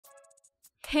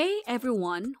Hey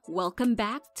everyone, welcome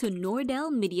back to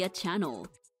Nordel Media channel.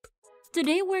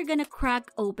 Today we're gonna crack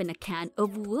open a can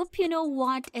of whoop you know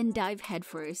what and dive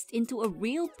headfirst into a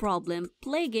real problem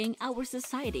plaguing our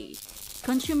society: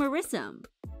 consumerism.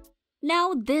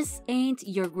 Now this ain't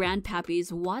your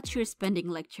grandpappy's watch your spending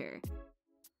lecture.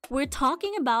 We're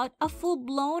talking about a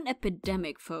full-blown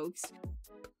epidemic, folks.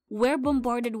 We're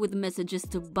bombarded with messages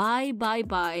to buy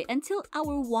until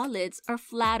our wallets are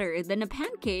flatter than a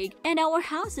pancake and our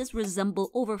houses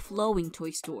resemble overflowing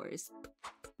toy stores.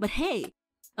 But hey,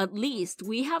 at least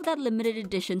we have that limited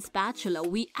edition spatula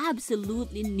we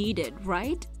absolutely needed,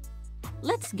 right?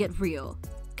 Let's get real.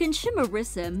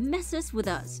 Consumerism messes with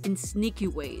us in sneaky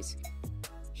ways.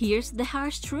 Here's the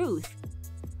harsh truth.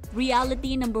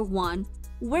 Reality number one,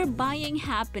 we're buying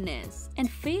happiness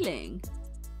and failing.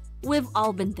 We've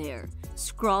all been there,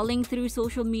 scrolling through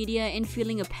social media and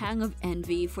feeling a pang of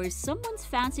envy for someone's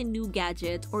fancy new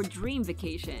gadget or dream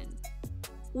vacation.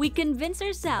 We convince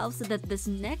ourselves that this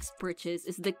next purchase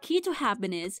is the key to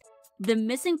happiness, the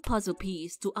missing puzzle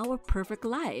piece to our perfect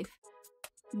life.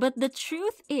 But the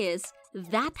truth is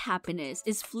that happiness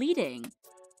is fleeting.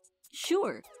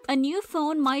 Sure, a new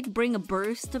phone might bring a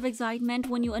burst of excitement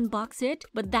when you unbox it,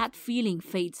 but that feeling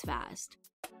fades fast.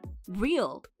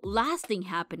 Real, lasting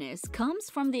happiness comes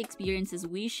from the experiences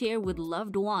we share with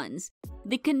loved ones,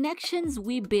 the connections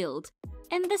we build,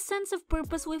 and the sense of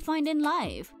purpose we find in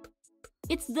life.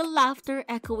 It's the laughter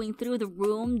echoing through the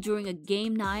room during a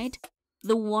game night,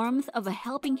 the warmth of a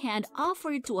helping hand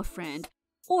offered to a friend,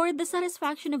 or the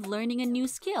satisfaction of learning a new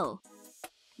skill.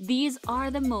 These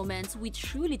are the moments we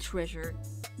truly treasure,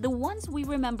 the ones we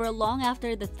remember long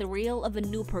after the thrill of a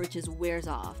new purchase wears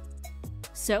off.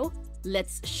 So,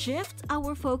 let's shift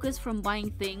our focus from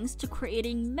buying things to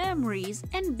creating memories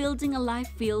and building a life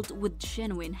filled with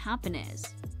genuine happiness.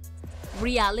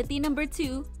 Reality number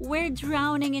two, we're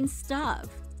drowning in stuff.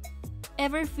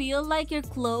 Ever feel like your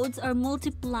clothes are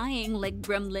multiplying like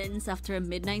gremlins after a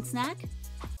midnight snack?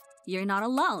 You're not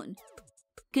alone.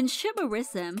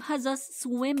 Consumerism has us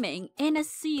swimming in a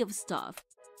sea of stuff,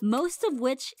 most of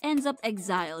which ends up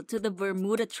exiled to the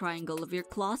Bermuda Triangle of your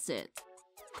closet.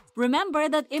 Remember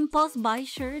that impulse buy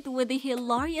shirt with the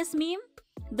hilarious meme?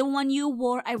 The one you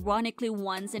wore ironically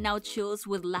once and now chills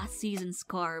with last season's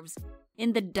scarves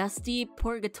in the dusty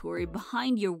purgatory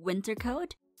behind your winter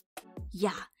coat?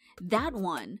 Yeah, that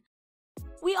one.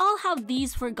 We all have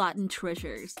these forgotten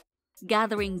treasures,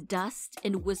 gathering dust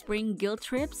and whispering guilt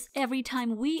trips every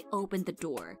time we open the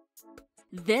door.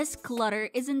 This clutter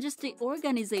isn't just the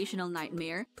organizational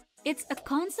nightmare, it's a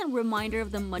constant reminder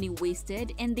of the money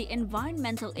wasted and the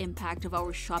environmental impact of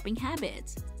our shopping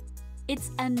habits. It's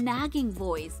a nagging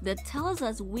voice that tells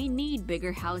us we need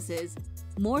bigger houses,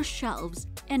 more shelves,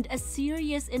 and a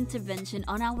serious intervention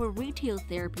on our retail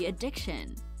therapy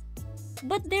addiction.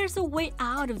 But there's a way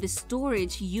out of the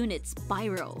storage unit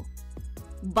spiral.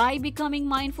 By becoming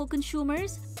mindful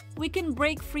consumers, we can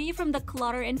break free from the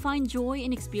clutter and find joy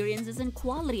in experiences and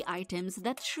quality items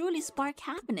that truly spark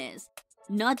happiness,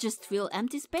 not just fill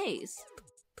empty space.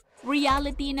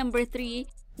 Reality number three,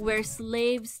 we're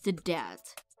slaves to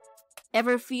debt.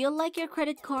 Ever feel like your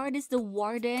credit card is the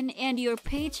warden and your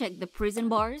paycheck the prison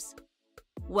bars?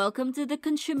 Welcome to the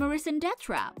consumerism debt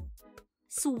trap.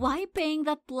 Swiping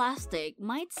that plastic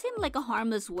might seem like a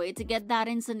harmless way to get that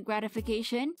instant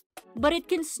gratification, but it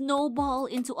can snowball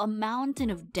into a mountain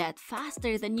of debt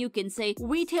faster than you can say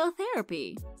retail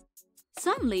therapy.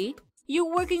 Suddenly,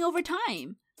 you're working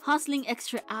overtime, hustling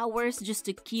extra hours just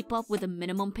to keep up with the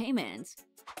minimum payments.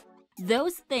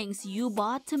 Those things you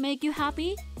bought to make you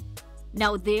happy?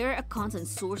 Now they're a constant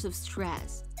source of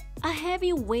stress, a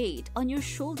heavy weight on your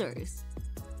shoulders.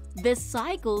 This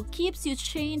cycle keeps you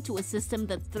chained to a system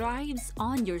that thrives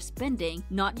on your spending,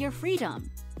 not your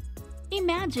freedom.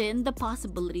 Imagine the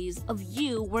possibilities of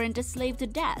you weren't a slave to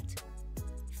debt.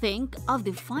 Think of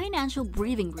the financial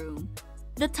breathing room,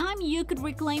 the time you could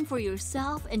reclaim for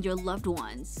yourself and your loved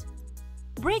ones.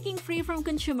 Breaking free from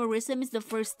consumerism is the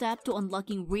first step to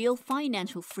unlocking real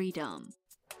financial freedom.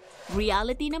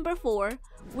 Reality number four,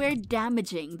 we're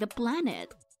damaging the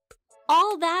planet.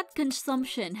 All that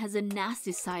consumption has a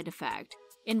nasty side effect: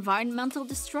 environmental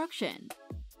destruction.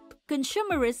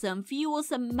 Consumerism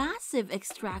fuels a massive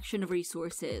extraction of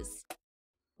resources.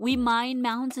 We mine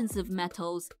mountains of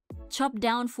metals, chop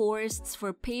down forests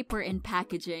for paper and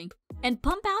packaging, and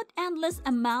pump out endless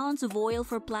amounts of oil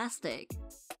for plastic.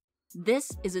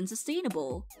 This isn't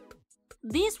sustainable.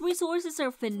 These resources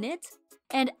are finite,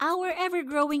 and our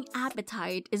ever-growing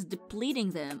appetite is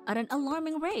depleting them at an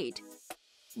alarming rate.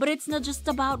 But it's not just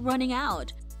about running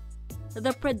out.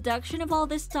 The production of all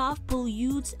this stuff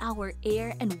pollutes our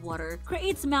air and water,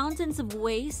 creates mountains of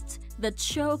waste that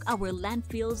choke our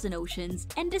landfills and oceans,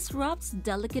 and disrupts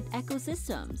delicate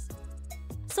ecosystems.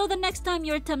 So the next time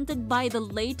you're tempted by the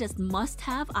latest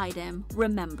must-have item,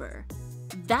 remember,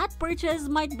 that purchase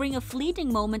might bring a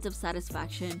fleeting moment of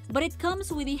satisfaction, but it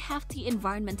comes with a hefty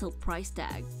environmental price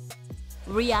tag.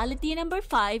 Reality number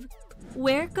 5,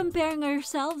 we're comparing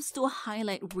ourselves to a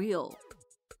highlight reel.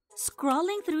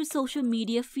 Scrolling through social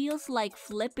media feels like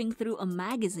flipping through a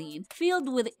magazine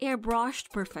filled with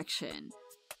airbrushed perfection.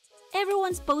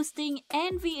 Everyone's posting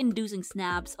envy-inducing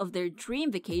snaps of their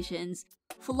dream vacations,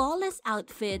 flawless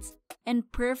outfits,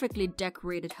 and perfectly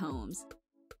decorated homes.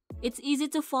 It's easy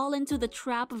to fall into the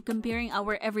trap of comparing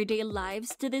our everyday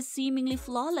lives to this seemingly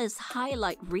flawless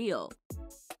highlight reel.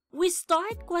 We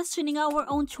start questioning our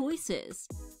own choices,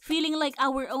 feeling like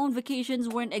our own vacations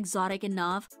weren't exotic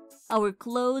enough, our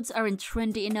clothes aren't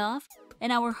trendy enough,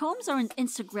 and our homes aren't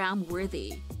Instagram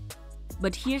worthy.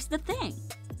 But here's the thing,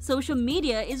 social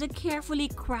media is a carefully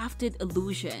crafted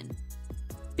illusion.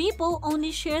 People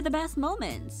only share the best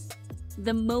moments,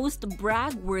 the most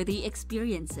brag-worthy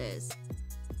experiences.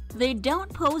 They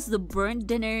don't post the burnt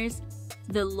dinners,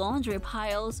 the laundry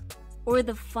piles, or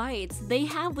the fights they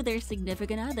have with their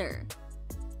significant other.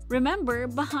 Remember,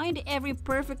 behind every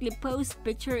perfectly posed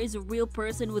picture is a real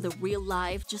person with a real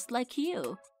life just like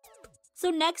you. So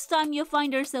next time you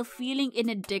find yourself feeling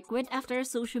inadequate after a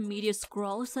social media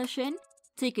scroll session,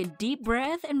 take a deep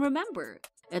breath and remember,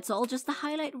 it's all just a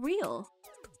highlight reel.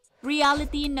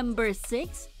 Reality number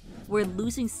 6, we're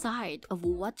losing sight of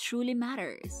what truly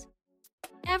matters.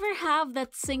 Ever have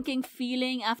that sinking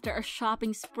feeling after a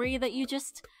shopping spree that you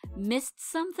just missed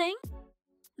something?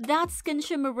 That's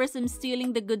consumerism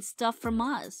stealing the good stuff from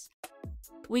us.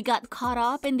 We got caught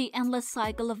up in the endless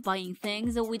cycle of buying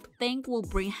things that we think will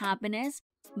bring happiness,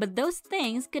 but those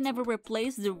things can never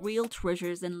replace the real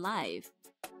treasures in life.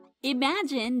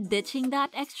 Imagine ditching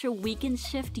that extra weekend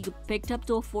shift you picked up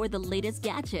to afford the latest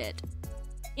gadget.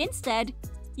 Instead,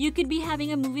 you could be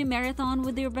having a movie marathon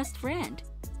with your best friend,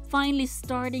 finally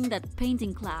starting that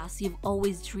painting class you've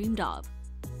always dreamed of,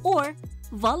 or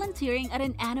volunteering at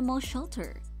an animal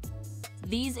shelter.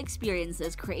 These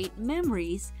experiences create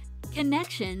memories,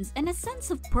 connections, and a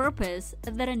sense of purpose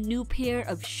that a new pair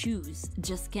of shoes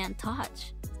just can't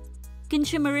touch.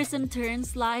 Consumerism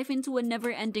turns life into a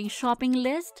never-ending shopping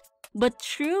list, but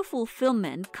true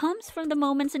fulfillment comes from the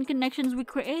moments and connections we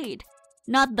create,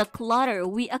 not the clutter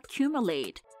we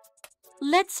accumulate.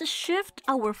 Let's shift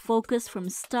our focus from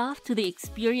stuff to the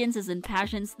experiences and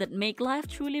passions that make life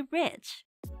truly rich.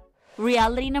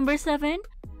 Reality number 7,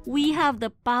 we have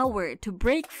the power to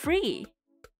break free.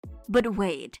 But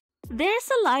wait,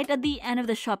 there's a light at the end of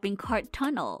the shopping cart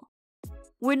tunnel.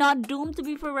 We're not doomed to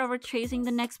be forever chasing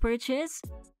the next purchase.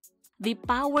 The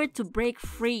power to break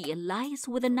free lies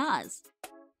within us.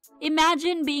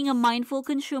 Imagine being a mindful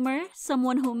consumer,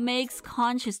 someone who makes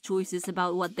conscious choices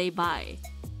about what they buy.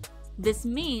 This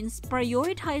means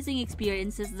prioritizing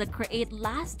experiences that create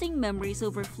lasting memories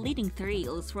over fleeting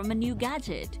thrills from a new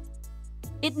gadget.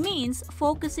 It means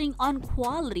focusing on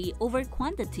quality over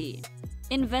quantity,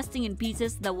 investing in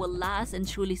pieces that will last and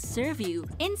truly serve you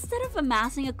instead of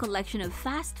amassing a collection of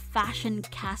fast fashion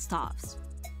cast-offs.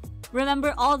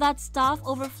 Remember all that stuff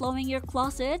overflowing your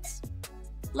closets?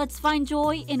 Let's find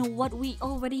joy in what we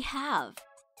already have.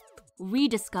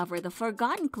 Rediscover the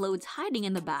forgotten clothes hiding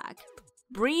in the back.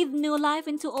 Breathe new life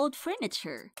into old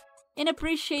furniture. And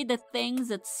appreciate the things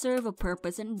that serve a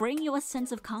purpose and bring you a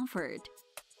sense of comfort.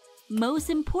 Most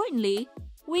importantly,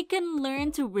 we can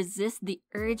learn to resist the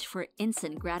urge for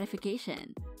instant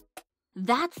gratification.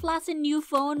 That flashy new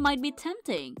phone might be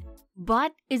tempting,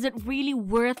 but is it really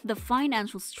worth the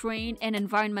financial strain and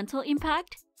environmental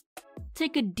impact?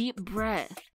 Take a deep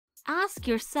breath. Ask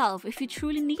yourself if you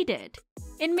truly need it,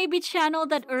 and maybe channel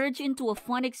that urge into a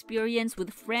fun experience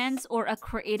with friends or a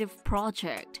creative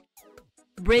project.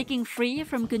 Breaking free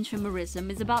from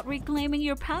consumerism is about reclaiming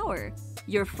your power,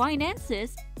 your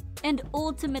finances, and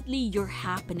ultimately your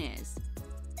happiness.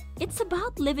 It's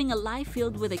about living a life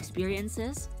filled with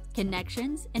experiences,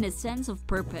 connections, and a sense of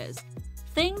purpose.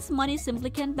 Things money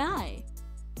simply can't buy.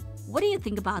 What do you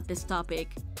think about this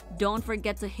topic? Don't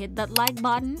forget to hit that like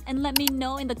button and let me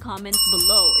know in the comments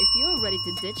below if you're ready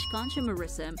to ditch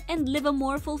consumerism and live a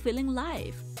more fulfilling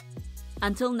life.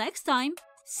 Until next time,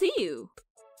 see you!